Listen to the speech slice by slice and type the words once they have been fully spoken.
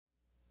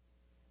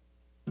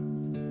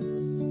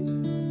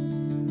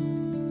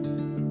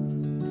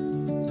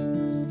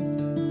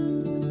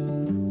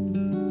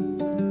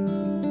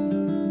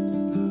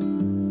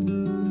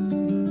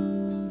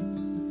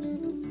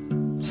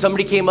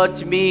somebody came up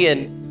to me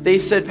and they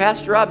said,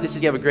 Pastor Rob, they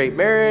said, you have a great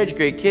marriage,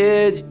 great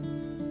kids.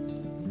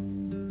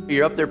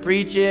 You're up there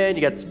preaching,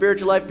 you got the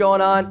spiritual life going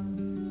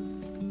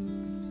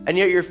on. And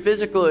yet your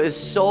physical is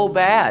so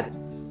bad.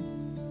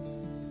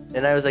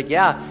 And I was like,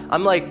 yeah,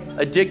 I'm like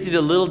addicted to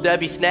Little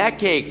Debbie snack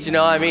cakes,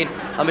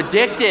 I'm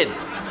addicted.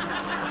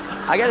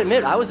 I gotta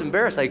admit, I was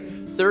embarrassed, like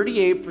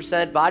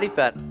 38% body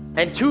fat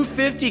and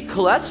 250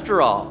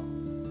 cholesterol.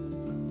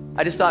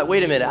 I just thought,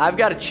 wait a minute, I've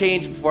got to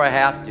change before I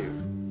have to.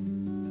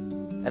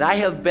 And I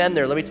have been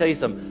there. Let me tell you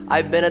something.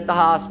 I've been at the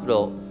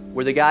hospital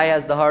where the guy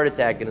has the heart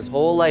attack and his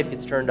whole life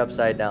gets turned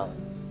upside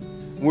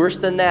down. Worse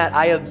than that,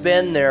 I have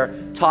been there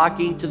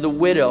talking to the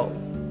widow,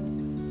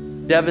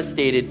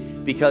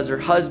 devastated because her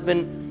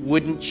husband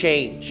wouldn't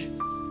change.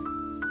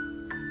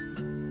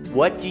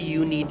 What do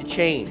you need to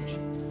change?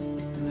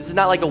 This is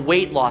not like a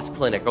weight loss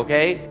clinic,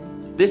 okay?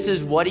 This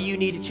is, what do you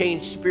need to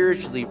change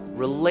spiritually,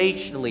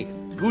 relationally?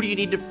 Who do you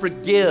need to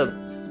forgive?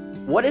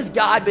 What has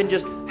God been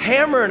just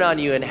hammering on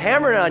you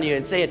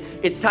and saying,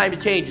 it's time to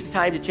change, it's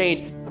time to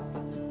change?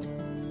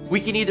 We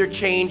can either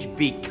change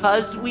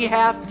because we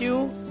have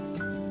to,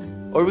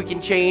 or we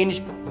can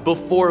change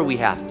before we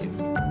have to.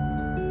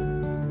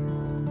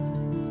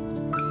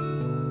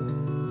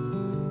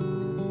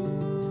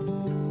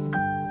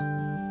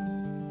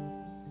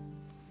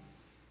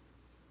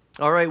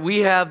 All right, we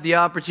have the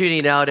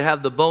opportunity now to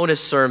have the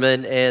bonus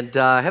sermon, and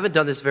I haven't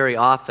done this very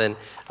often,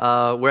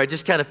 where I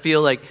just kind of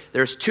feel like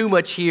there's too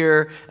much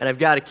here, and I've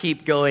got to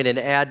keep going and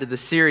add to the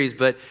series,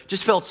 but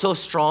just felt so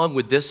strong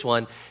with this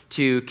one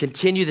to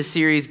continue the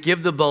series,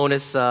 give the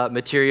bonus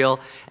material,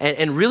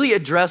 and really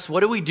address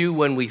what do we do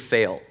when we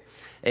fail.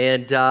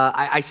 And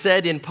I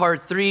said in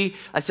part 3,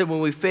 I said when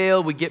we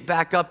fail, we get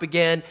back up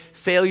again.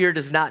 Failure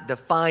does not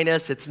define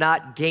us. It's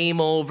not game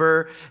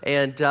over.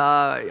 And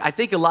I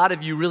think a lot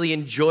of you really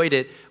enjoyed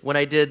it when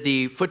I did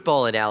the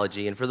football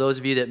analogy. And for those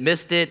of you that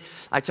missed it,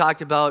 I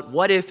talked about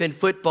what if in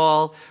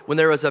football, when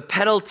there was a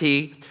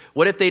penalty,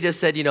 what if they just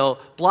said,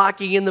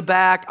 blocking in the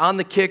back, on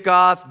the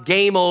kickoff,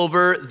 game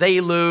over,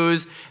 they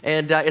lose.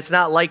 And it's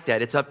not like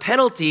that. It's a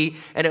penalty,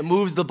 and it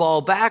moves the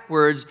ball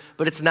backwards,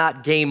 but it's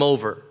not game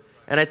over.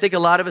 And I think a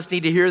lot of us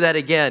need to hear that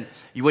again.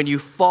 When you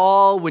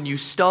fall, when you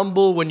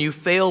stumble, when you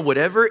fail,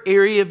 whatever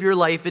area of your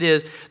life it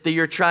is that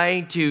you're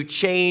trying to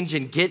change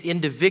and get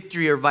into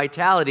victory or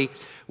vitality,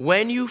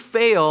 when you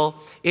fail,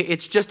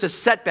 it's just a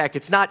setback.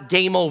 It's not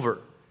game over.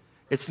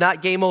 It's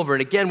not game over.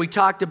 And again, we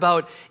talked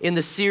about in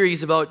the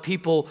series about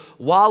people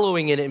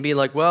wallowing in it and being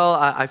like, well,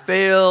 I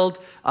failed,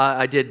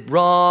 I did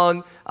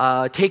wrong,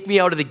 take me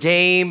out of the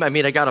game.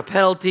 I got a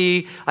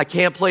penalty. I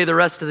can't play the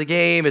rest of the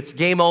game. It's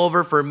game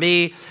over for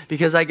me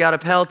because I got a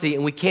penalty.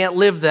 And we can't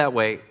live that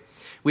way.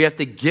 We have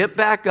to get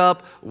back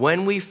up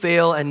when we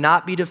fail and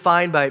not be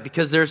defined by it,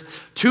 because there's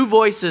two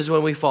voices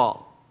when we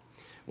fall.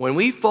 When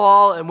we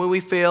fall and when we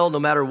fail, no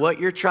matter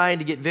what you're trying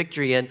to get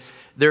victory in,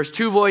 there's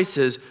two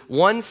voices.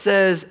 One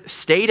says,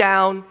 stay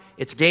down,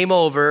 it's game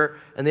over.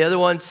 And the other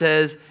one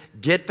says,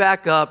 get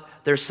back up,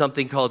 there's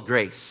something called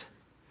grace.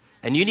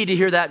 And you need to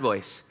hear that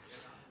voice.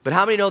 But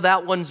how many know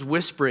that one's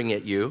whispering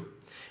at you,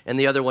 and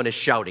the other one is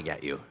shouting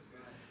at you?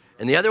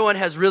 And the other one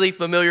has really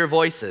familiar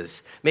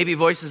voices. Maybe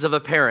voices of a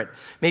parent.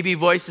 Maybe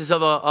voices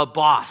of a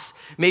boss.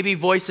 Maybe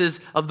voices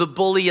of the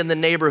bully in the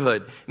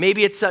neighborhood.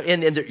 Maybe it's,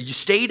 and you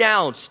stay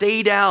down,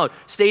 stay down,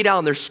 stay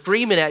down. They're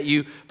screaming at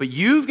you, but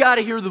you've got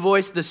to hear the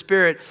voice of the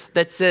Spirit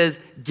that says,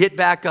 get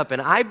back up.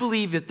 And I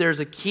believe that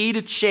there's a key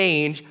to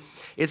change.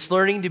 It's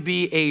learning to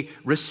be a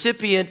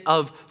recipient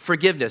of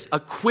forgiveness, a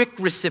quick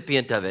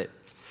recipient of it.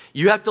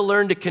 You have to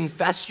learn to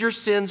confess your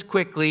sins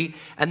quickly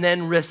and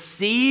then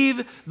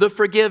receive the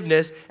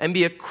forgiveness and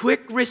be a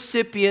quick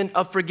recipient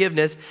of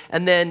forgiveness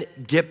and then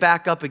get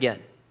back up again.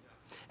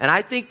 And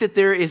I think that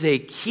there is a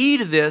key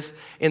to this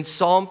in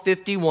Psalm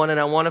 51, and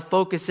I want to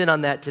focus in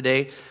on that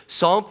today.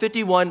 Psalm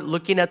 51,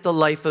 looking at the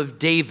life of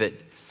David.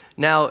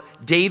 Now,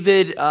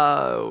 David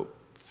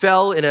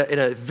fell in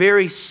a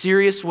very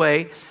serious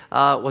way.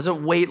 It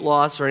wasn't weight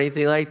loss or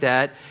anything like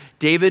that.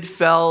 David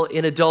fell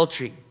in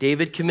adultery.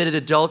 David committed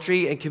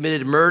adultery and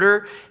committed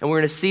murder, and we're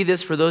going to see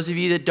this for those of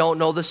you that don't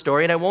know the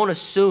story, and I won't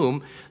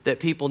assume that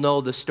people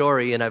know the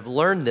story, and I've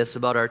learned this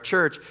about our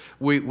church.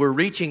 We're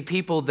reaching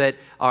people that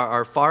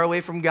are far away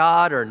from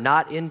God or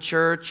not in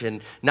church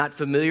and not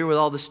familiar with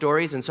all the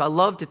stories, and so I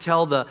love to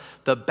tell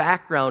the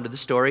background of the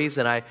stories,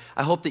 and I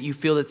hope that you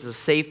feel it's a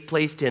safe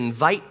place to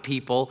invite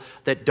people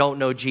that don't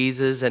know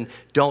Jesus and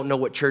don't know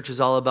what church is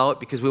all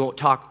about, because we won't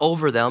talk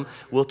over them.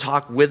 We'll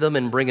talk with them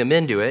and bring them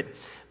into it.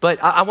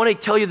 But I want to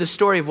tell you the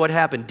story of what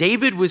happened.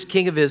 David was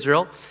king of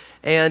Israel,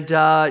 and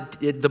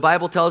the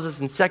Bible tells us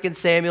in 2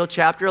 Samuel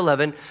chapter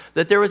 11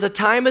 that there was a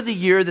time of the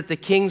year that the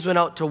kings went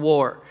out to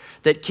war,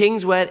 that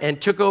kings went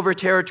and took over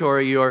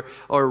territory or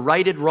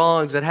righted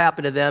wrongs that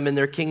happened to them in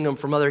their kingdom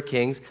from other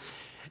kings.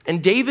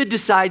 And David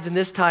decides in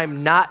this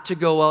time not to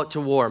go out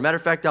to war. Matter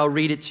of fact, I'll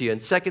read it to you. In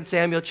 2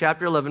 Samuel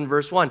chapter 11,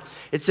 verse 1,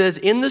 it says,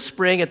 in the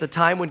spring, at the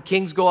time when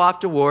kings go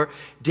off to war,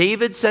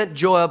 David sent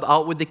Joab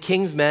out with the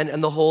king's men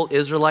and the whole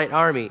Israelite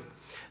army.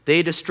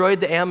 They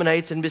destroyed the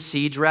Ammonites and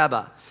besieged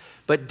Rabbah.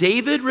 But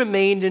David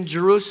remained in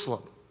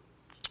Jerusalem.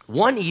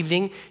 One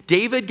evening,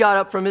 David got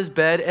up from his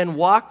bed and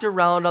walked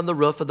around on the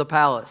roof of the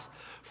palace.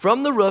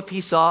 From the roof,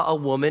 he saw a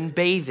woman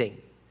bathing.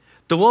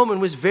 The woman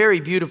was very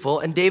beautiful,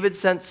 and David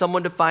sent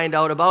someone to find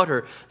out about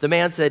her. The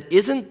man said,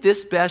 "Isn't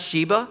this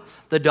Bathsheba,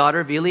 the daughter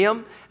of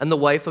Eliam, and the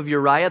wife of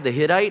Uriah the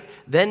Hittite?"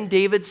 Then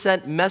David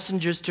sent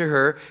messengers to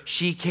her.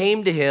 She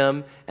came to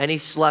him, and he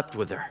slept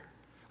with her.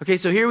 Okay,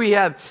 so here we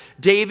have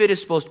David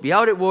is supposed to be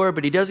out at war,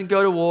 but he doesn't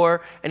go to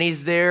war, and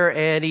he's there,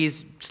 and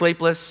he's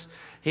sleepless.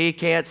 He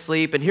can't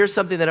sleep. And here's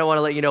something that I want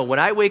to let you know. When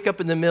I wake up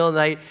in the middle of the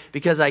night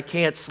because I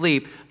can't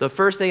sleep, the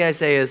first thing I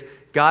say is,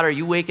 "God, are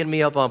you waking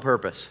me up on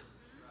purpose?"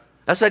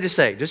 That's what I just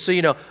say, just so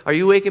you know. Are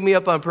you waking me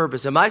up on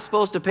purpose? Am I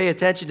supposed to pay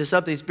attention to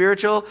something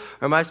spiritual,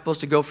 or am I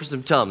supposed to go for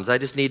some Tums? I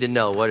just need to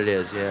know what it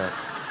is, yeah.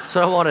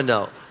 So I want to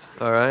know,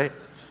 all right?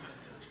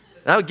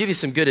 And I'll give you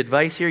some good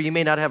advice here. You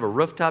may not have a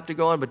rooftop to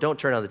go on, but don't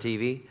turn on the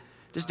TV.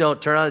 Just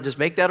don't turn on, just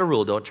make that a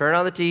rule. Don't turn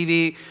on the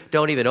TV.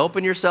 Don't even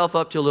open yourself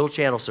up to a little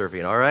channel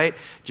surfing, all right?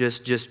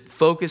 Just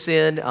focus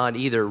in on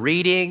either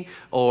reading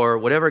or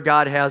whatever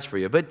God has for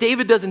you. But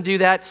David doesn't do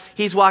that.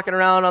 He's walking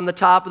around on the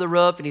top of the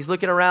roof, and he's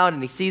looking around,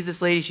 and he sees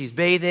this lady. She's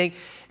bathing,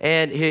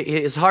 and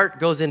his heart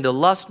goes into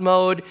lust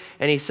mode,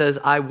 and he says,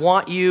 "I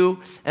want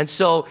you." And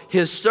so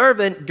his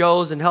servant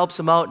goes and helps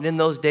him out. And in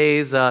those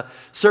days,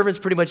 servants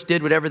pretty much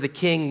did whatever the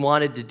king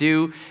wanted to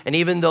do. And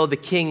even though the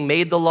king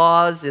made the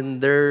laws in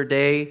their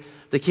day,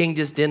 the king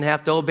just didn't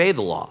have to obey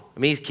the law. I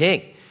mean, he's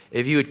king.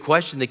 If you would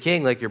question the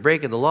king like you're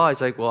breaking the law, he's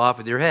like, "Well, off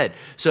with your head."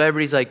 So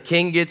everybody's like,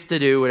 king gets to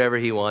do whatever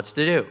he wants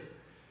to do.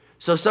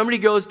 So somebody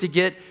goes to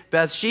get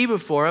Bathsheba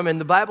for him, and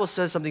the Bible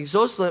says something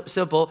so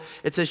simple.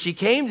 It says she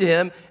came to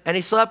him, and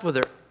he slept with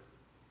her.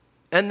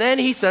 And then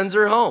he sends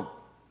her home.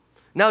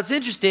 Now, it's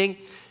interesting.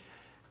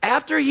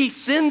 After he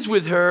sins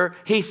with her,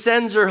 he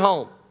sends her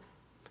home.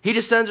 He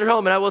just sends her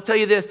home. And I will tell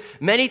you this,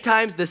 many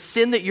times the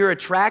sin that you're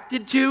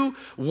attracted to,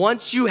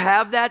 once you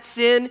have that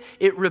sin,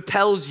 it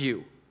repels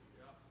you.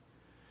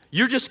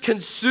 You're just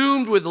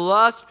consumed with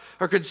lust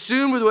or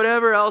consumed with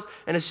whatever else,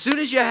 and as soon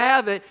as you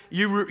have it,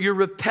 you're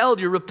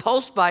repelled, you're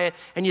repulsed by it,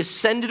 and you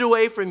send it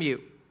away from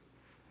you.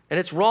 And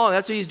it's wrong.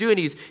 That's what he's doing.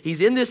 He's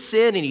in this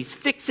sin, and he's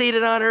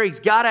fixated on her. He's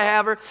got to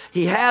have her.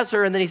 He has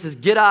her, and then he says,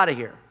 "Get out of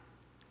here."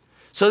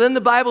 So then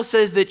the Bible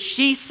says that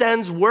she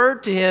sends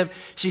word to him.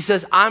 She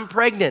says, "I'm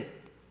pregnant."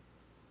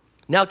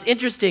 Now, it's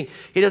interesting.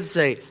 He doesn't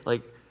say,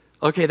 like,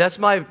 "Okay, that's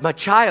my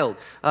child.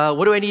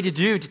 What do I need to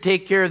do to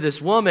take care of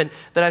this woman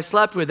that I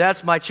slept with?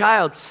 That's my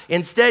child."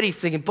 Instead, he's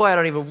thinking, "Boy, I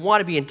don't even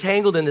want to be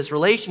entangled in this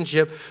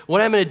relationship.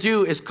 What I'm going to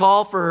do is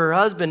call for her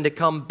husband to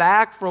come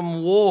back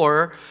from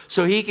war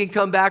so he can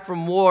come back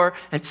from war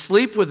and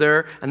sleep with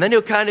her, and then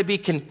he'll kind of be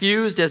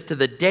confused as to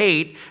the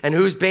date and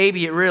whose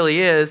baby it really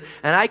is,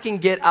 and I can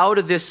get out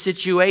of this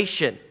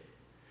situation."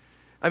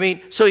 I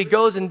mean, so he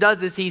goes and does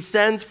this. He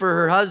sends for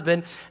her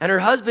husband, and her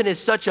husband is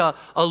such a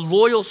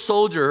loyal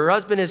soldier. Her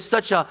husband is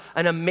such an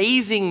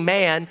amazing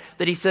man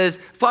that he says,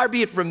 "Far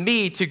be it from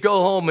me to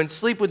go home and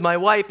sleep with my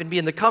wife and be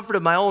in the comfort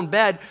of my own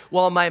bed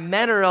while my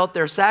men are out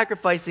there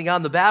sacrificing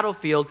on the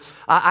battlefield.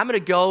 I'm going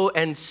to go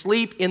and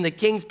sleep in the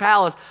king's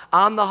palace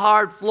on the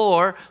hard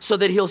floor so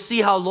that he'll see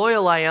how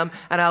loyal I am,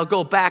 and I'll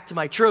go back to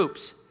my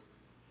troops."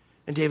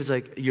 And David's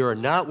like, "You're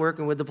not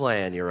working with the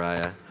plan,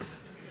 Uriah."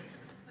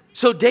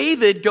 So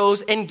David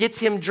goes and gets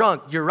him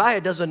drunk. Uriah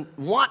doesn't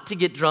want to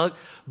get drunk,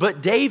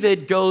 but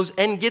David goes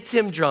and gets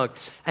him drunk.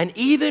 And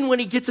even when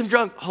he gets him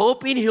drunk,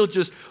 hoping he'll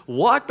just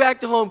walk back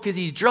to home because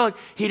he's drunk,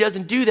 he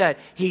doesn't do that.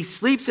 He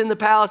sleeps in the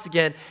palace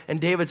again, and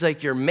David's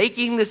like, "You're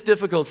making this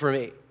difficult for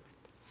me."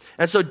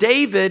 And so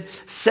David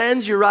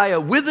sends Uriah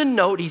with a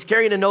note. He's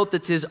carrying a note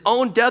that's his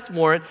own death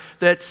warrant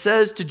that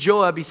says to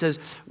Joab, he says,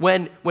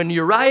 when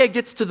Uriah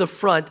gets to the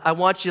front, I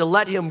want you to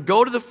let him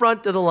go to the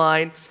front of the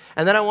line,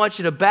 and then I want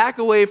you to back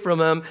away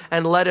from him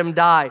and let him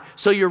die.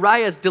 So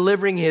Uriah is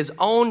delivering his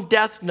own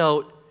death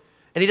note,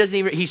 and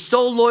he's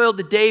so loyal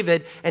to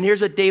David, and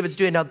here's what David's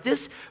doing. Now,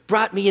 this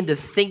brought me into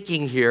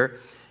thinking here.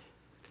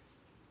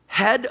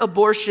 Had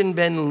abortion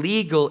been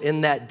legal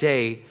in that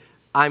day,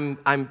 I'm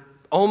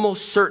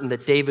almost certain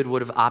that David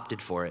would have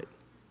opted for it.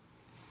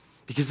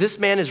 Because this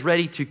man is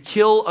ready to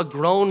kill a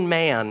grown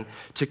man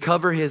to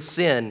cover his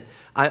sin.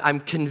 I'm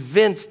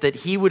convinced that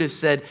he would have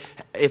said,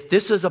 if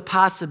this was a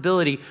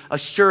possibility, a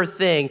sure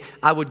thing,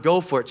 I would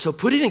go for it. So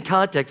put it in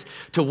context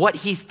to what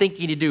he's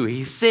thinking to do.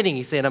 He's sinning.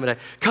 He's saying, "I'm going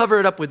to cover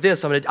it up with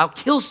this. I'll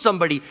kill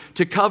somebody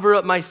to cover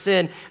up my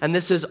sin." And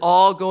this is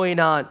all going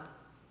on.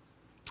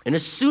 And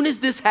as soon as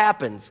this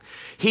happens,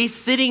 he's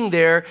sitting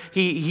there.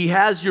 He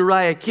has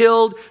Uriah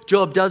killed.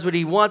 Joab does what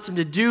he wants him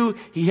to do.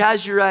 He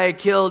has Uriah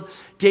killed.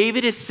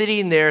 David is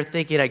sitting there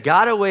thinking, "I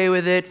got away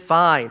with it.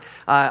 Fine.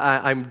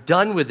 I'm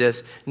done with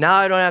this. Now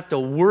I don't have to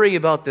worry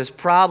about this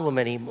problem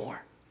anymore."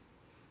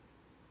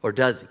 Or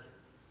does he?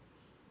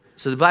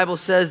 So the Bible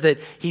says that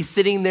he's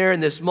sitting there in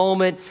this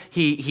moment.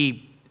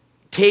 He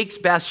takes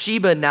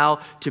Bathsheba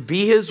now to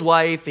be his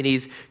wife, and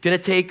he's going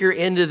to take her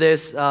into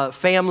this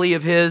family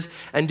of his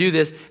and do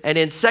this. And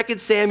in 2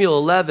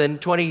 Samuel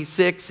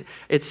 11:26,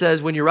 it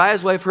says, when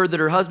Uriah's wife heard that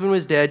her husband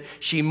was dead,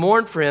 she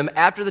mourned for him.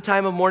 After the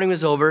time of mourning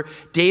was over,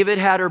 David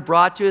had her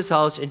brought to his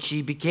house, and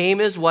she became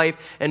his wife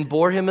and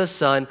bore him a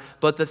son.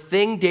 But the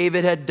thing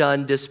David had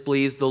done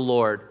displeased the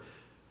Lord.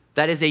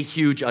 That is a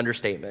huge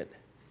understatement.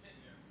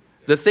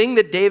 The thing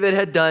that David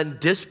had done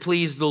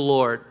displeased the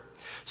Lord.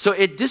 So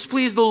it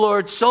displeased the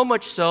Lord so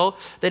much so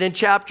that in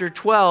chapter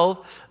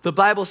 12, the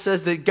Bible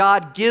says that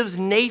God gives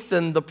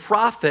Nathan the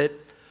prophet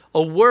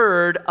a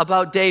word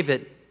about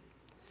David.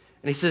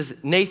 And he says,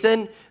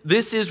 Nathan,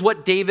 this is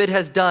what David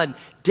has done.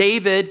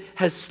 David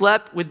has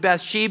slept with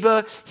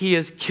Bathsheba. He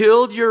has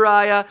killed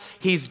Uriah.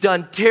 He's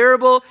done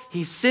terrible.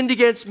 He's sinned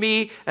against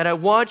me, and I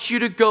want you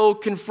to go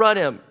confront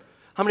him.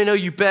 How many know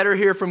you better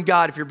hear from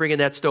God if you're bringing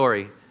that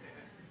story?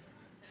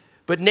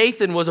 But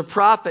Nathan was a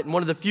prophet and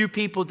one of the few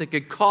people that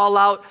could call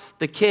out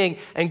the king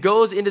and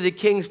goes into the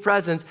king's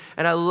presence.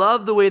 And I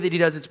love the way that he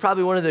does. It's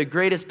probably one of the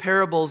greatest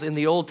parables in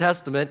the Old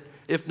Testament,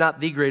 if not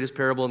the greatest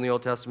parable in the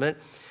Old Testament.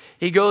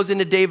 He goes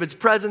into David's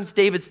presence.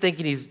 David's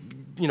thinking he's,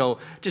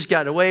 just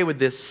gotten away with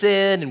this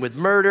sin and with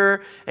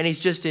murder. And he's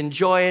just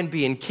enjoying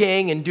being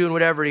king and doing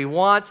whatever he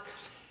wants.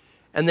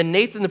 And then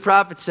Nathan the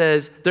prophet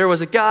says, there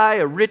was a guy,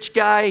 a rich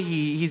guy,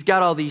 he's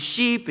got all these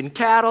sheep and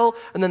cattle,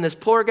 and then this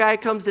poor guy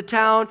comes to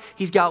town,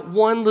 he's got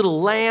one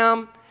little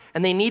lamb,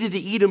 and they needed to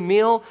eat a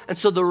meal, and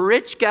so the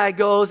rich guy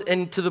goes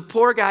into the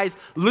poor guy's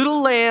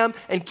little lamb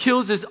and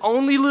kills his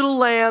only little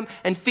lamb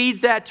and feeds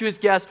that to his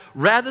guests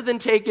rather than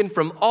taking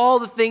from all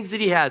the things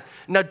that he has.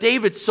 Now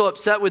David's so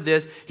upset with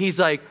this, he's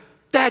like,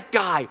 that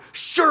guy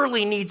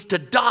surely needs to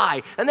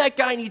die, and that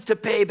guy needs to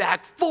pay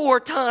back 4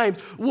 times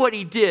what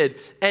he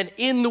did. And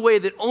in the way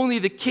that only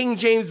the King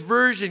James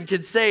Version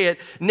can say it,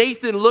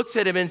 Nathan looks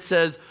at him and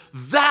says,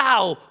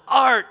 thou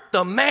art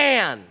the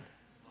man.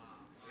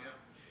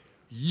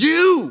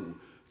 You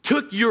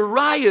took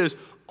Uriah's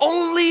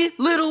only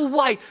little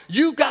wife.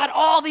 You got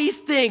all these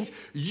things.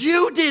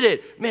 You did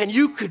it. Man,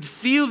 you could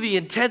feel the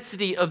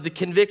intensity of the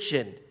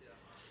conviction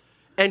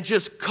and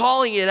just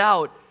calling it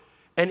out.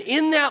 And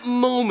in that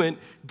moment,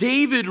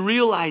 David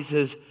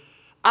realizes,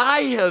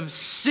 I have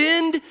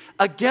sinned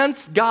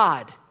against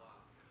God.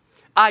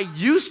 I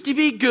used to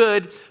be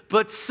good,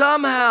 but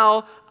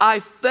somehow I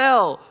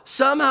fell.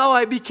 Somehow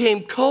I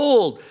became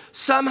cold.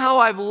 Somehow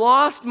I've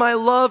lost my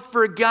love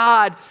for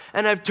God,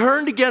 and I've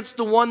turned against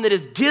the one that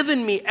has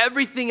given me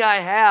everything I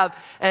have,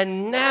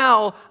 and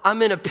now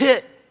I'm in a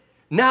pit.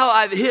 Now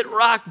I've hit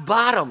rock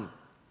bottom.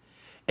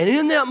 And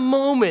in that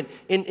moment,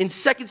 in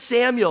 2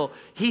 Samuel,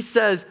 he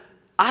says,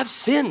 I've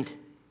sinned.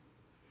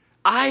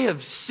 I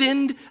have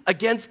sinned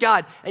against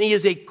God. And he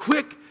is a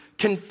quick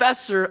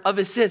confessor of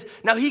his sins.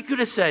 Now he could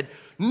have said,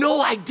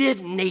 no, I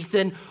didn't,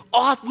 Nathan.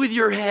 Off with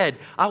your head.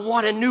 I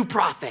want a new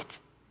prophet.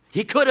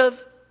 He could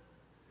have.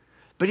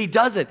 But he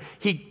doesn't.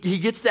 He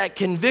gets that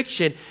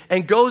conviction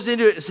and goes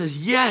into it and says,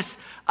 yes,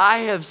 I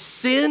have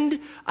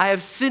sinned. I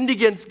have sinned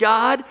against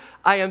God.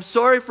 I am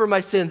sorry for my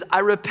sins. I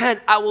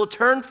repent. I will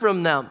turn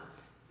from them.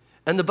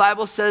 And the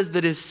Bible says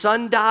that his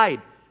son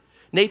died.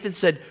 Nathan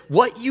said,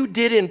 what you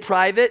did in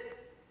private,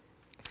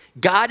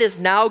 God is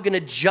now going to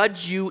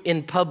judge you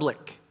in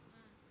public.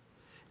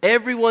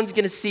 Everyone's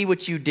going to see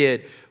what you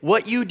did.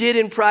 What you did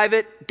in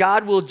private,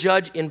 God will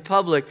judge in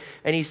public.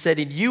 And he said,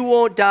 and you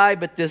won't die,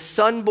 but this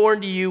son born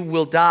to you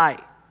will die.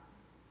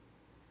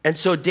 And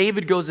so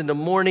David goes into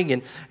mourning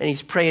and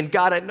he's praying,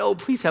 God, I know,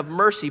 please have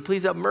mercy,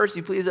 please have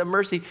mercy, please have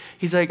mercy.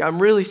 He's like, I'm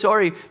really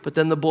sorry. But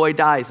then the boy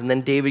dies. And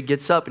then David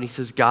gets up and he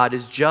says, God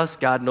is just.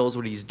 God knows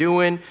what he's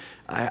doing.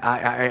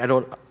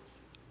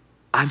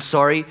 I'm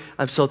sorry.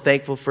 I'm so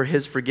thankful for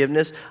his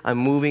forgiveness. I'm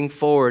moving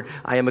forward.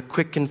 I am a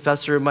quick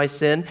confessor of my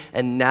sin,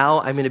 and now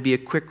I'm going to be a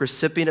quick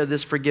recipient of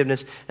this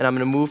forgiveness, and I'm going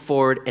to move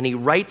forward. And he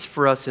writes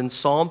for us in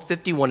Psalm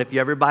 51. If you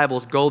have your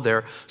Bibles, go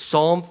there.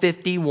 Psalm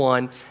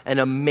 51, an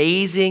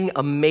amazing,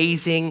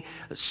 amazing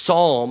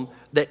psalm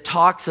that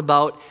talks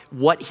about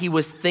what he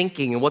was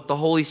thinking and what the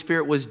Holy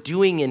Spirit was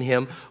doing in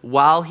him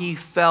while he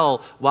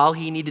fell, while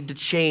he needed to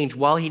change,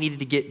 while he needed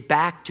to get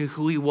back to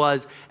who he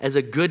was as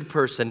a good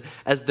person,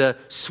 as the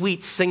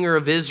sweet singer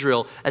of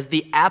Israel, as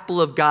the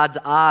apple of God's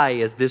eye,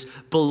 as this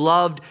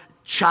beloved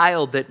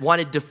child that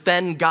wanted to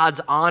defend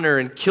God's honor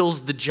and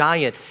kills the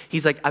giant.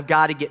 He's like, I've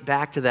got to get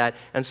back to that.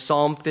 And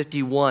Psalm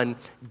 51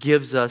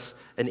 gives us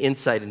an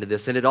insight into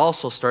this. And it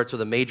also starts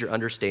with a major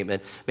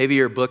understatement. Maybe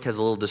your book has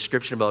a little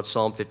description about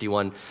Psalm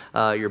 51.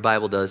 Your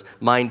Bible does.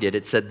 Mine did.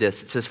 It said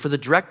this. It says, for the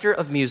director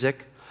of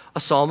music, a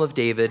psalm of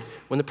David,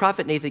 when the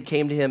prophet Nathan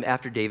came to him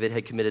after David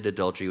had committed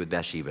adultery with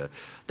Bathsheba.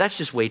 That's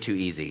just way too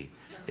easy.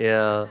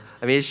 Yeah.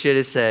 I mean, it should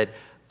have said,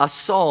 a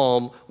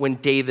psalm when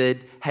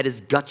David had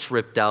his guts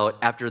ripped out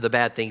after the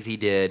bad things he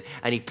did,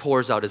 and he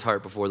pours out his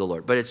heart before the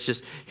Lord. But it's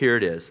just, here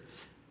it is.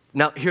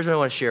 Now, here's what I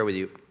want to share with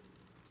you.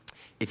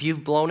 If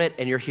you've blown it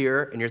and you're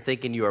here and you're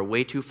thinking you are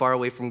way too far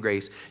away from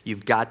grace,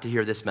 you've got to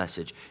hear this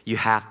message. You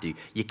have to.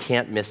 You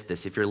can't miss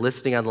this. If you're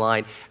listening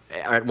online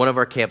at one of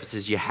our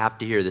campuses, you have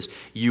to hear this.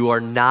 You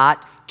are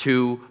not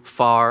too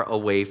far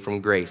away from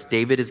grace.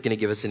 David is going to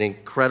give us an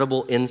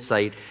incredible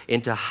insight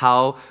into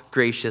how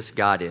gracious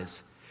God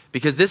is.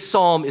 Because this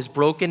psalm is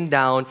broken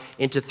down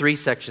into 3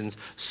 sections.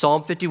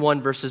 Psalm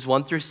 51, verses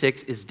 1 through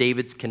 6 is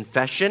David's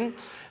confession.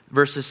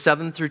 Verses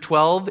 7 through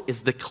 12 is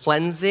the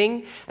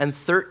cleansing, and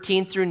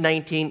 13 through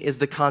 19 is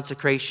the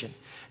consecration.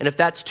 And if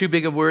that's too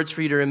big of words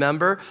for you to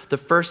remember, the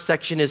first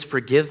section is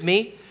forgive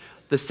me,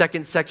 the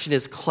second section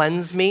is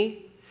cleanse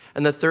me,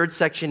 and the third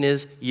section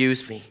is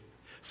use me.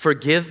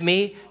 Forgive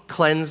me,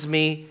 cleanse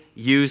me,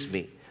 use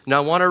me. Now,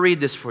 I want to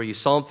read this for you.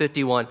 Psalm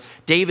 51.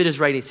 David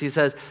is writing. He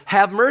says,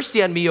 have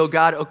mercy on me, O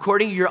God,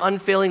 according to your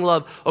unfailing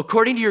love,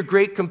 according to your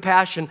great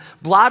compassion.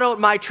 Blot out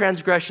my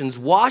transgressions.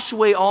 Wash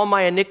away all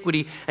my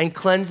iniquity and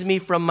cleanse me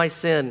from my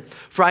sin.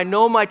 For I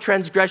know my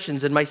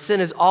transgressions, and my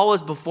sin is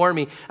always before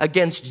me.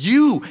 Against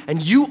you,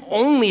 and you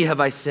only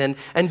have I sinned,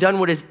 and done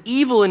what is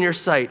evil in your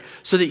sight,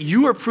 so that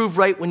you are proved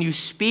right when you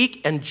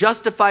speak and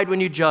justified when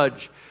you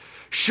judge.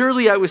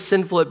 Surely I was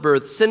sinful at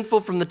birth,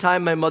 sinful from the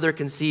time my mother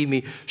conceived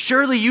me.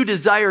 Surely you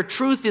desire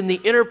truth in the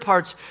inner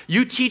parts.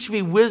 You teach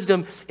me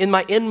wisdom in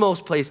my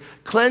inmost place.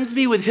 Cleanse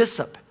me with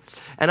hyssop,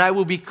 and I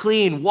will be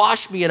clean.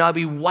 Wash me, and I'll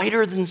be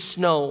whiter than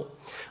snow.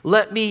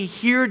 Let me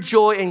hear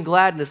joy and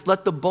gladness.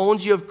 Let the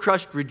bones you have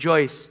crushed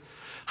rejoice.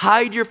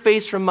 Hide your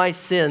face from my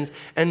sins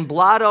and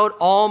blot out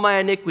all my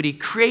iniquity.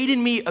 Create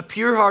in me a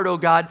pure heart, O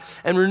God,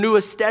 and renew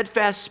a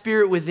steadfast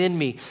spirit within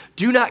me.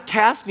 Do not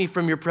cast me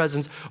from your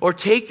presence or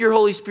take your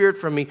Holy Spirit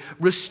from me.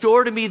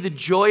 Restore to me the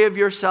joy of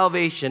your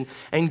salvation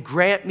and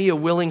grant me a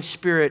willing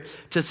spirit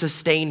to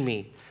sustain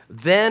me.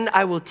 Then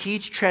I will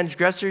teach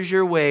transgressors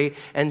your way,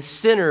 and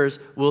sinners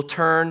will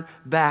turn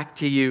back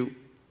to you.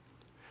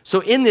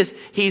 So in this,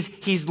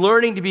 he's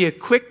learning to be a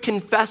quick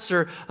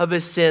confessor of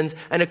his sins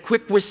and a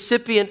quick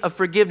recipient of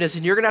forgiveness.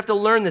 And you're going to have to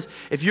learn this.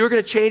 If you're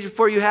going to change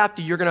before you have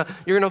to, you're going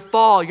to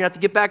fall. You're going to have to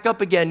get back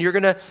up again. You're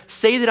going to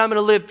say that I'm going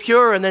to live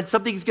pure, and then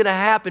something's going to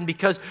happen,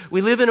 because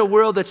we live in a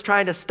world that's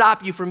trying to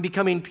stop you from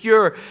becoming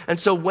pure. And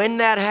so when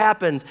that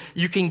happens,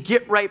 you can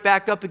get right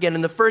back up again.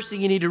 And the first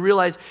thing you need to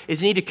realize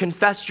is you need to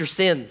confess your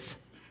sins.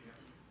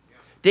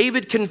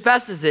 David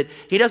confesses it.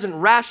 He doesn't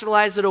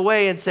rationalize it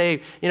away and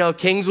say,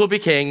 kings will be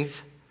kings.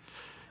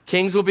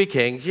 Kings will be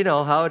kings. You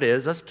know how it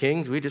is. Us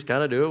kings, we just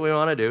kind of do what we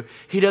want to do.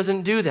 He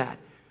doesn't do that.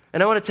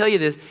 And I want to tell you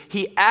this.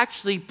 He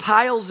actually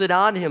piles it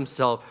on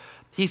himself.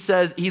 He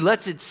says, he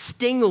lets it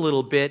sting a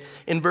little bit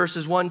in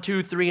verses 1,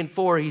 2, 3, and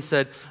 4. He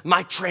said,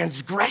 my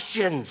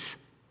transgressions,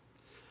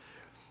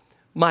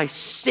 my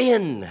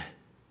sin,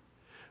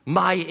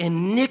 my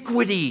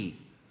iniquity,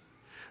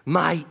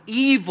 my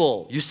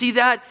evil. You see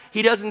that?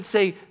 He doesn't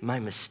say, my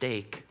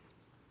mistake.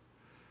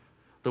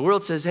 The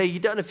world says, hey,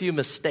 you've done a few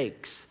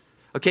mistakes.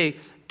 Okay,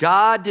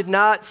 God did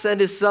not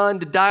send his son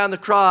to die on the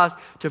cross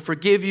to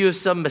forgive you of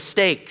some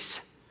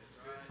mistakes.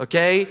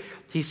 Okay?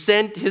 He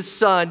sent his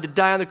son to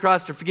die on the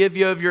cross to forgive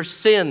you of your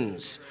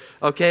sins.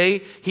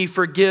 Okay? He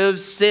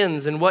forgives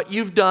sins. And what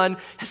you've done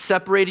has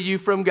separated you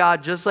from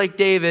God, just like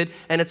David,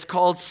 and it's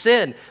called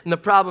sin. And the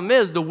problem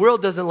is, the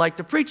world doesn't like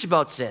to preach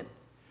about sin.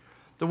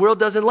 The world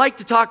doesn't like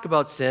to talk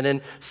about sin, and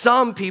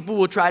some people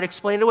will try to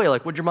explain it away,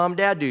 like, what'd your mom and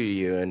dad do to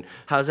you, and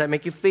how does that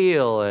make you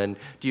feel, and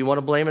do you want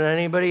to blame it on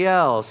anybody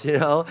else,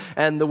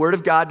 And the Word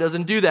of God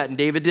doesn't do that, and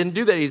David didn't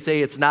do that. He'd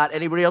say, it's not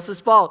anybody else's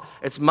fault.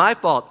 It's my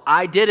fault.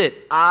 I did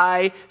it.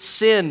 I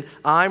sinned.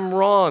 I'm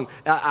wrong.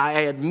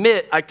 I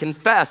admit, I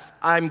confess,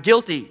 I'm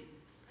guilty.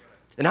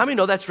 And how many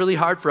know that's really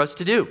hard for us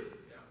to do?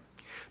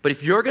 But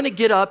if you're going to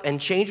get up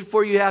and change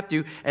before you have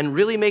to, and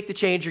really make the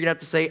change, you're going to have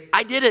to say,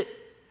 I did it.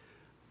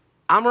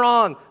 I'm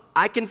wrong.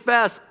 I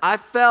confess. I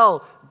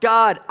fell.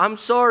 God, I'm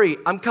sorry.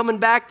 I'm coming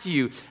back to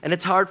you. And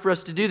it's hard for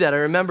us to do that. I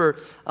remember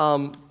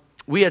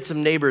we had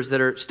some neighbors that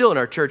are still in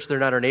our church. They're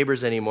not our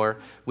neighbors anymore.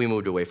 We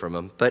moved away from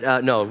them.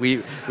 But no,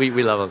 we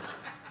love them.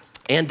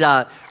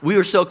 And we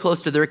were so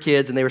close to their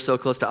kids, and they were so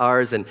close to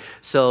ours, and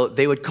so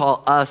they would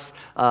call us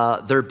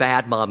their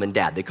bad mom and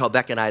dad. They called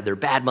Becca and I their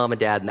bad mom and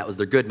dad, and that was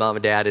their good mom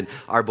and dad, and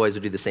our boys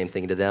would do the same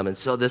thing to them. And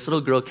so this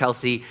little girl,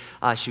 Kelsey,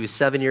 she was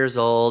 7 years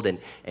old, and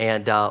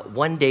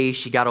one day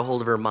she got a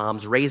hold of her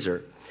mom's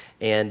razor,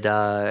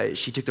 and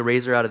she took the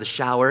razor out of the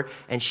shower,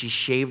 and she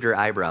shaved her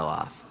eyebrow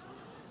off.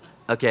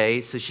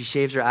 Okay, so she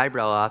shaves her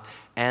eyebrow off,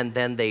 and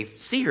then they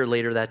see her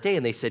later that day,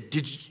 and they said,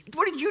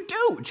 what did you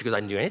do? And she goes,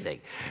 I didn't do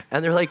anything.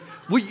 And they're like,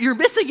 well, you're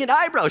missing an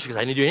eyebrow. She goes,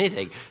 I didn't do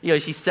anything.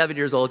 She's 7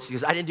 years old. She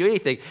goes, I didn't do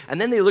anything.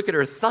 And then they look at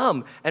her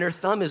thumb, and her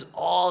thumb is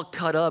all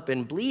cut up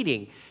and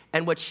bleeding.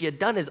 And what she had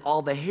done is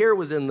all the hair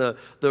was in the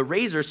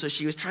razor, so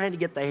she was trying to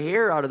get the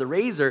hair out of the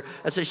razor,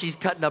 and so she's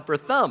cutting up her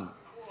thumb.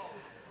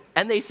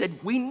 And they said,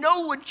 we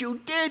know what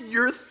you did.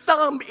 Your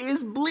thumb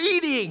is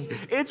bleeding.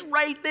 It's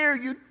right there.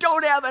 You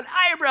don't have an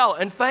eyebrow.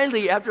 And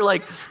finally, after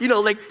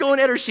going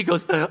at her, she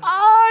goes,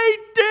 I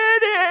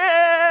did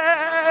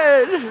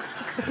it.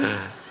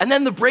 And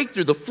then the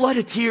breakthrough, the flood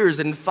of tears.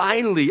 And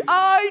finally,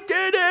 I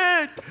did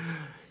it.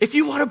 If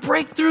you want a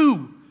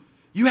breakthrough,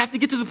 you have to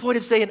get to the point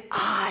of saying,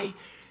 I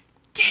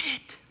did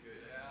it.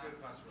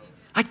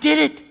 I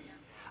did it.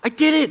 I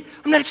did it.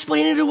 I'm not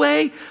explaining it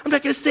away. I'm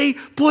not going to say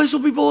boys will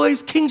be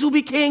boys, kings will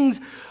be kings.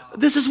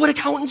 This is what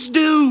accountants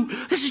do.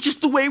 This is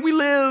just the way we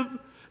live.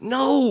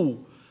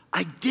 No,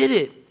 I did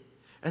it.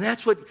 And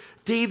that's what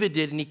David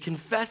did, and he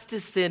confessed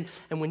his sin.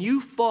 And when you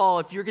fall,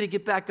 if you're going to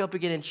get back up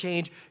again and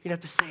change, you're going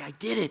to have to say, I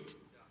did it.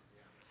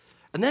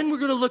 And then we're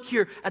going to look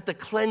here at the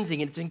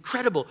cleansing, and it's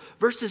incredible.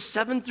 Verses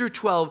 7 through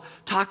 12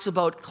 talks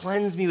about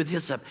cleanse me with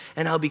hyssop,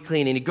 and I'll be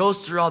clean. And he goes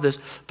through all this.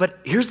 But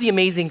here's the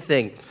amazing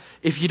thing.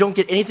 If you don't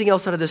get anything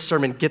else out of this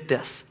sermon, get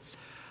this.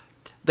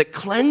 The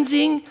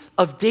cleansing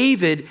of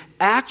David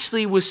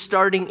actually was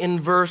starting in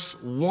verse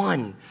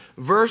 1.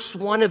 Verse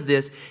 1 of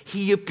this,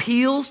 he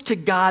appeals to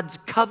God's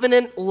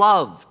covenant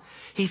love.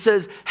 He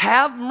says,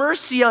 have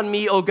mercy on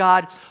me, O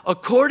God,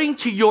 according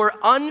to your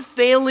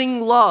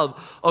unfailing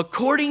love,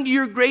 according to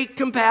your great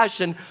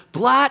compassion,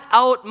 blot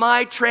out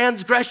my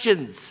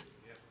transgressions.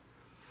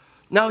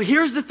 Now,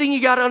 here's the thing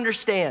you got to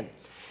understand.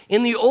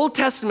 In the Old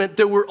Testament,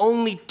 there were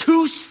only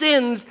 2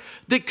 sins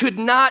that could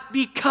not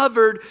be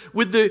covered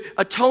with the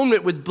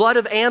atonement, with blood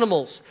of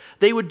animals.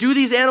 They would do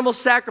these animal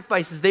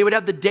sacrifices. They would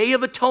have the Day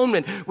of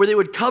Atonement where they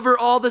would cover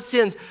all the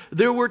sins.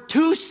 There were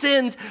 2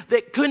 sins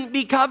that couldn't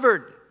be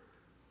covered: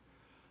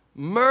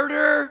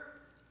 murder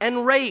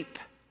and rape.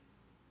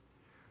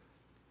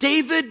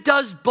 David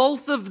does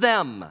both of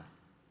them.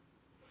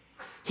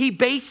 He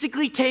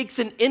basically takes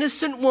an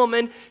innocent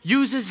woman,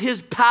 uses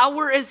his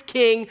power as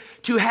king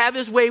to have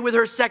his way with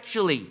her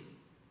sexually.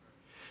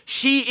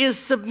 She is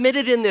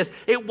submitted in this.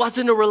 It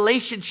wasn't a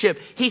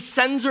relationship. He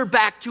sends her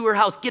back to her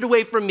house. Get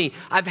away from me.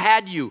 I've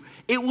had you.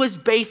 It was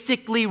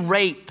basically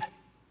rape.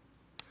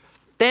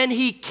 Then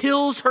he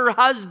kills her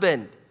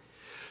husband.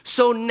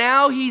 So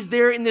now he's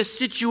there in this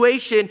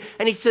situation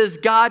and he says,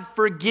 God,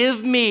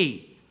 forgive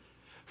me.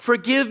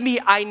 Forgive me,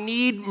 I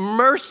need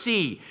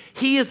mercy.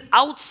 He is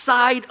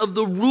outside of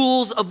the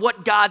rules of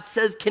what God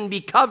says can be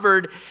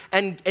covered.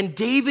 And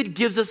David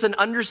gives us an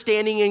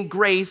understanding and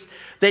grace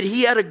that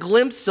he had a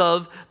glimpse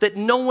of that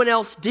no one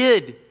else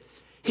did.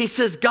 He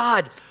says,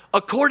 God,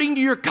 according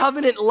to your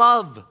covenant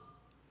love,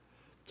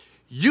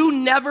 you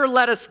never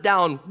let us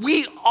down.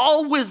 We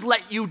always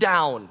let you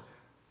down.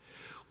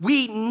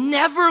 We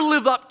never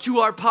live up to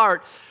our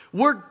part.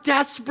 We're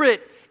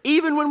desperate.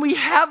 Even when we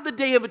have the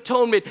Day of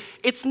Atonement,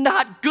 it's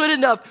not good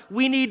enough.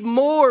 We need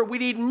more. We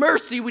need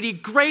mercy. We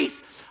need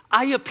grace.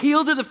 I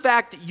appeal to the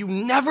fact that you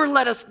never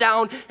let us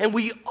down and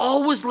we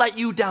always let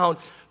you down.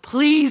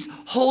 Please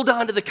hold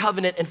on to the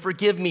covenant and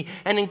forgive me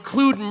and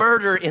include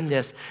murder in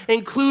this.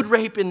 Include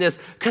rape in this,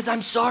 because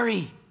I'm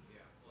sorry.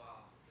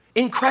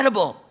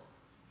 Incredible.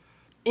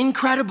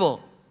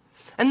 Incredible.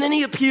 And then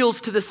he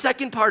appeals to the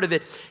second part of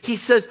it. He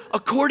says,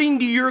 according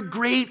to your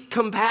great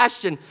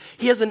compassion.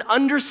 He has an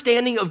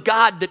understanding of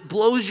God that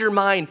blows your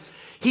mind.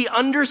 He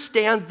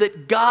understands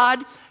that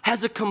God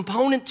has a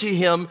component to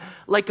him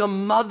like a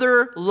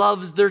mother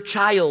loves their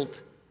child.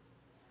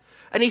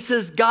 And he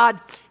says, God,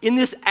 in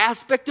this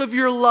aspect of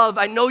your love,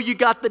 I know you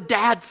got the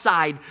dad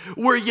side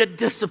where you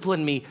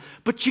discipline me,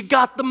 but you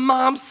got the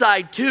mom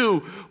side too,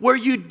 where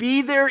you'd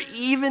be there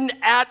even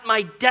at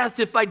my death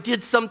if I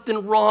did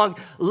something wrong,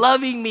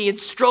 loving me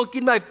and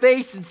stroking my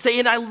face and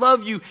saying I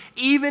love you,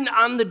 even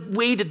on the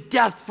way to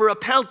death for a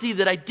penalty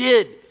that I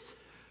did.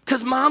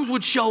 Because moms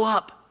would show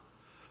up.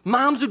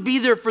 Moms would be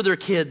there for their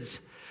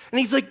kids. And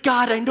he's like,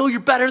 God, I know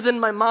you're better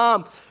than my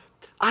mom.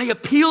 I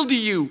appeal to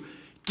you.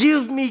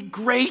 Give me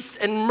grace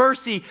and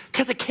mercy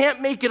because I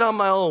can't make it on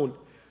my own.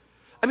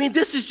 I mean,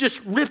 this is just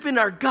ripping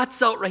our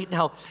guts out right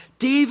now.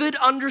 David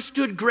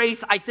understood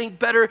grace, I think,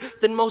 better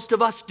than most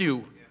of us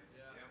do.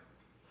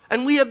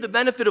 And we have the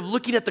benefit of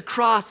looking at the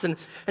cross and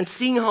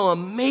seeing how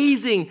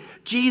amazing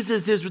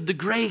Jesus is with the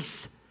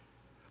grace.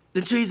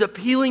 And so he's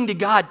appealing to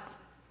God.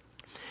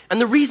 And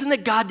the reason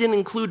that God didn't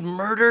include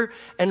murder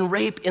and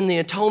rape in the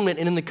atonement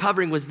and in the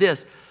covering was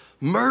this.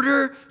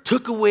 Murder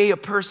took away a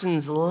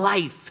person's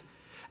life.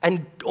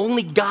 And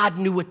only God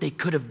knew what they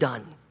could have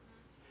done.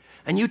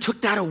 And you took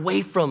that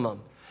away from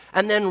them.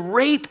 And then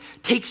rape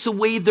takes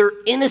away their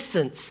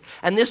innocence.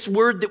 And this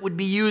word that would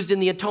be used in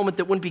the atonement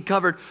that wouldn't be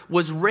covered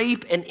was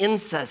rape and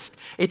incest.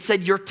 It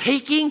said you're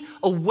taking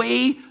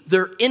away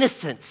their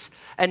innocence.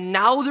 And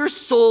now their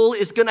soul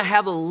is going to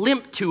have a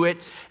limp to it.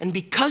 And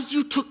because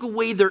you took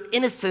away their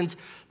innocence,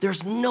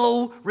 there's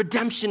no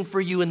redemption for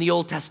you in the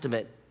Old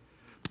Testament.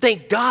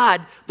 Thank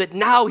God that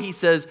now he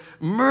says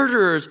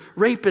murderers,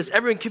 rapists,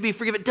 everyone can be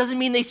forgiven. It doesn't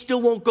mean they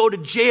still won't go to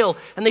jail,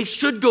 and they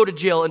should go to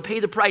jail and pay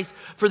the price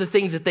for the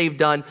things that they've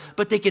done,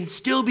 but they can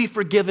still be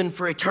forgiven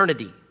for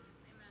eternity. Amen.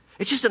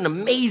 It's just an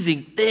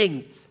amazing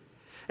thing.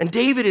 And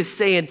David is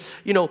saying,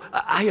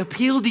 I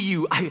appeal to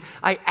you.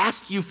 I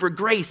ask you for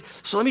grace.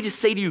 So let me just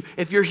say to you,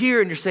 if you're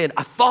here and you're saying,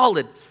 I've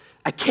fallen,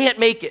 I can't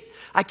make it,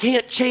 I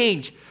can't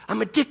change,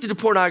 I'm addicted to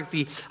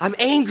pornography, I'm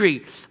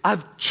angry,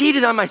 I've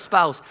cheated on my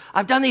spouse,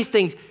 I've done these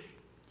things.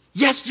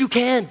 Yes, you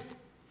can.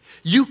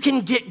 You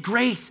can get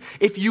grace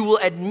if you will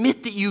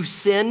admit that you've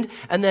sinned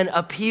and then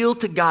appeal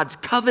to God's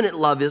covenant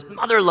love, his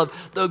mother love,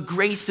 the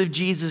grace of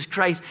Jesus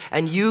Christ,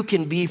 and you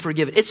can be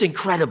forgiven. It's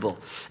incredible.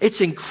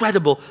 It's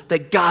incredible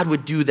that God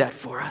would do that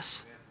for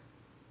us.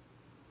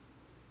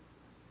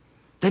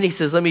 Then he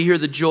says, let me hear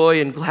the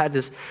joy and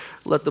gladness.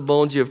 Let the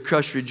bones you have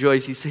crushed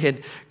rejoice. He's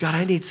saying, God,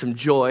 I need some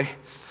joy.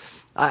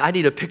 I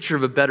need a picture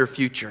of a better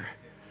future.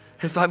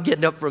 If I'm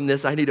getting up from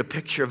this, I need a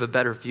picture of a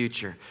better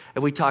future.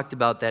 And we talked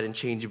about that in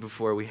Change It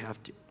Before we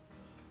have to.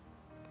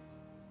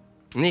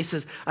 And he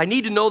says, I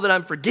need to know that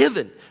I'm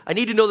forgiven. I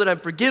need to know that I'm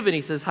forgiven. He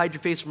says, hide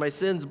your face from my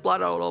sins,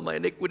 blot out all my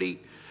iniquity.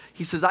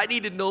 He says, I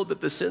need to know that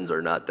the sins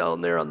are not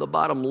down there on the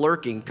bottom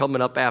lurking,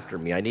 coming up after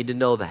me. I need to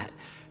know that.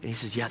 And he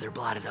says, yeah, they're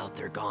blotted out.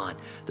 They're gone.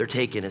 They're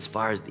taken as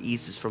far as the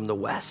east is from the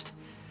west.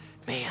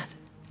 Man.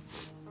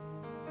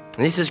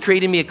 And he says,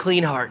 creating me a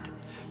clean heart.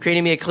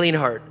 Creating me a clean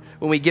heart.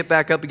 When we get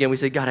back up again, we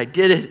say, God, I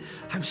did it.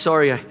 I'm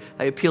sorry.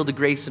 I appeal to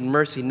grace and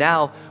mercy.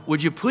 Now,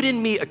 would you put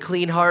in me a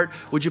clean heart?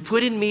 Would you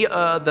put in me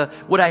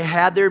what I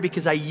had there?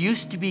 Because I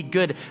used to be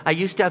good. I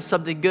used to have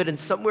something good. And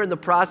somewhere in the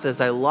process,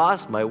 I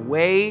lost my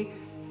way.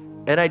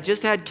 And I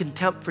just had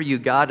contempt for you,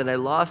 God. And I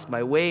lost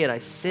my way and I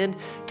sinned.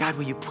 God,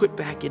 will you put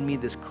back in me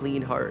this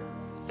clean heart?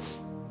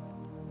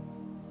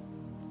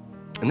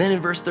 And then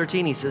in verse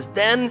 13, he says,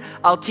 then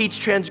I'll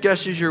teach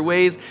transgressors your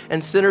ways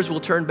and sinners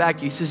will turn back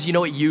to you. He says, you know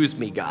what? Use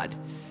me, God.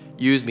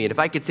 Use me. And if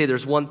I could say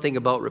there's one thing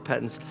about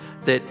repentance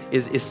that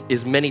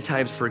is many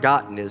times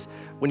forgotten is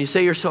when you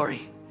say you're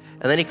sorry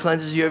and then he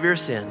cleanses you of your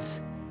sins,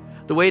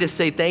 the way to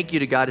say thank you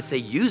to God is say,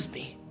 use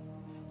me.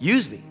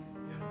 Use me.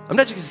 I'm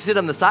not just going to sit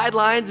on the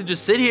sidelines and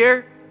just sit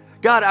here.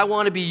 God, I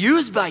want to be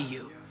used by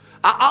you.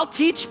 I'll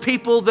teach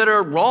people that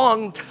are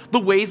wrong the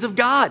ways of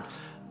God.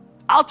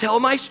 I'll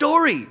tell my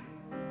story.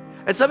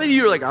 And some of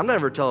you are like, I'm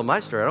never telling my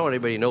story. I don't want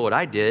anybody to know what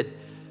I did.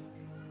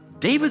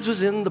 David's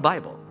was in the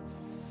Bible.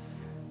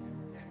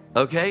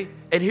 Okay?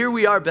 And here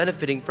we are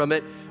benefiting from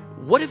it.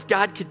 What if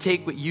God could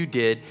take what you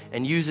did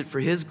and use it for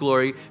his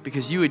glory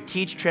because you would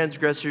teach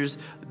transgressors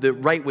the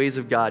right ways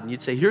of God? And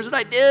you'd say, here's what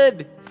I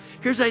did.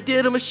 Here's what I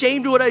did. I'm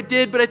ashamed of what I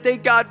did, but I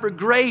thank God for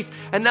grace.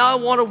 And now I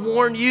want to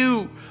warn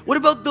you. What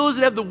about those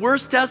that have the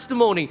worst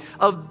testimony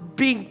of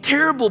being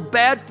terrible,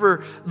 bad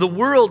for the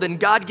world and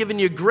God giving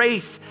you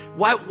grace?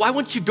 Why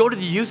wouldn't you go to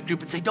the youth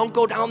group and say, don't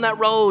go down that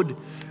road?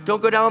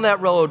 Don't go down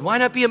that road. Why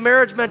not be a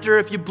marriage mentor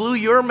if you blew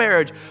your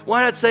marriage?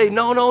 Why not say,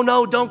 no,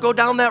 don't go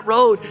down that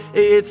road.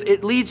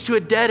 It leads to a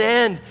dead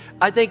end.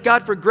 I thank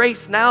God for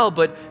grace now,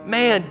 but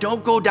man,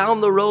 don't go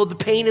down the road. The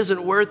pain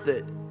isn't worth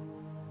it.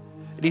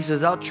 And he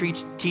says, I'll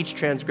teach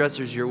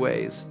transgressors your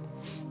ways.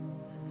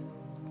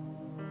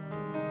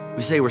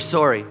 We say we're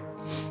sorry.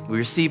 We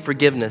receive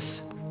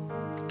forgiveness.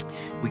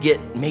 We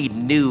get made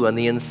new on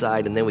the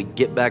inside, and then we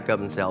get back up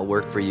and say, I'll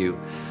work for you.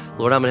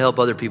 Lord, I'm going to help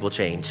other people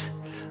change.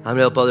 I'm going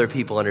to help other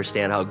people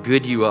understand how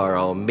good you are,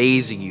 how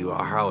amazing you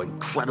are, how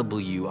incredible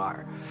you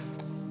are.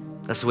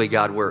 That's the way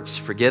God works.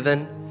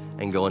 Forgiven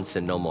and go and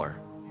sin no more.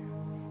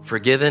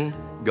 Forgiven,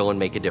 go and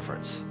make a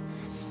difference.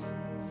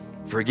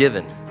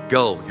 Forgiven,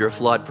 go. You're a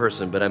flawed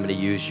person, but I'm going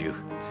to use you.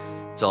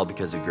 It's all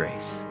because of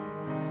grace.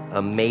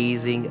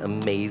 Amazing,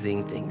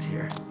 amazing things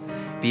here.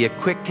 Be a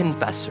quick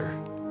confessor.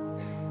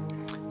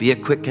 Be a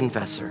quick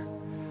confessor.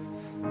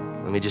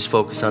 Let me just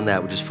focus on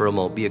that just for a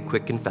moment. Be a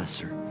quick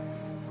confessor.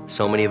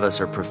 So many of us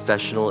are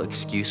professional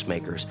excuse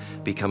makers.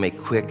 Become a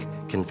quick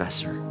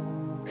confessor.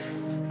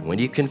 And when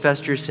you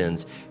confess your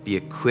sins, be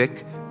a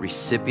quick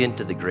recipient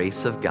of the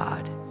grace of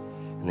God,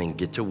 and then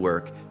get to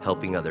work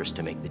helping others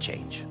to make the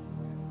change.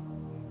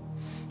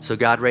 So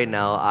God, right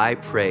now, I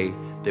pray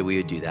that we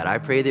would do that. I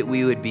pray that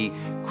we would be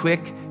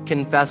quick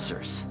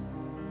confessors.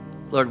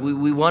 Lord,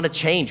 we want to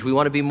change. We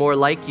want to be more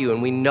like you,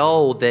 and we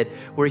know that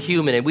we're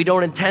human, and we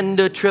don't intend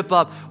to trip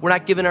up. We're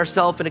not giving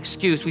ourselves an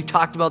excuse. We've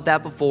talked about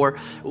that before.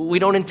 We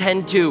don't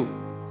intend to.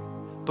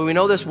 But we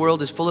know this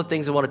world is full of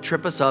things that want to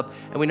trip us up,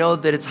 and we know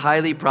that it's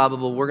highly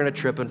probable we're going to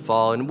trip and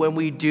fall. And when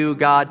we do,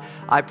 God,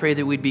 I pray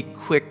that we'd be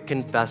quick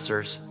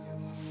confessors.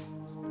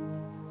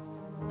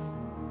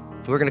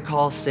 We're going to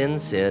call sin,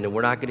 sin, and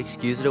we're not going to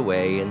excuse it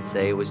away and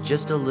say it was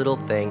just a little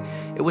thing.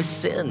 It was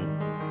sin.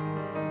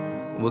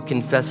 We'll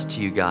confess it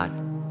to you, God.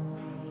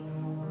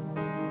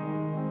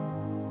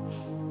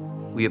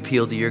 We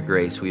appeal to your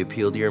grace. We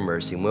appeal to your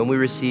mercy. And when we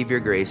receive your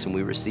grace and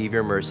we receive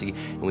your mercy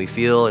and we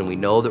feel and we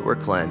know that we're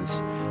cleansed,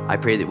 I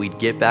pray that we'd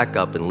get back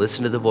up and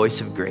listen to the voice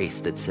of grace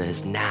that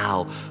says,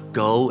 now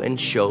go and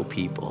show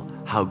people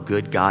how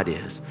good God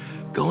is.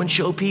 Go and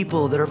show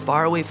people that are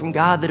far away from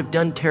God, that have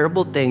done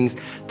terrible things,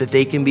 that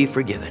they can be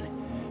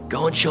forgiven.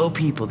 Go and show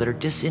people that are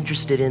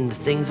disinterested in the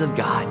things of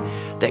God,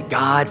 that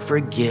God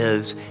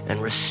forgives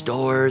and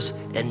restores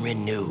and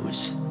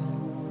renews.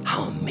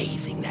 How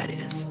amazing that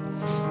is.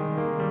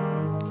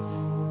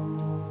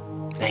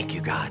 Thank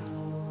you, God.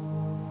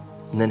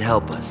 And then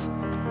help us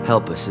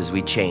as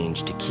we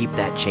change to keep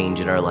that change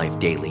in our life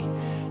daily,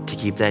 to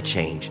keep that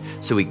change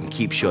so we can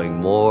keep showing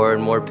more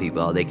and more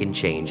people how they can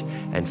change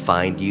and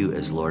find you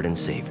as Lord and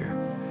Savior.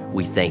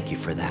 We thank you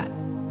for that.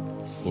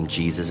 In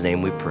Jesus'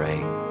 name we pray.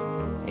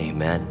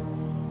 Amen.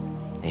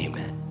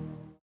 Amen.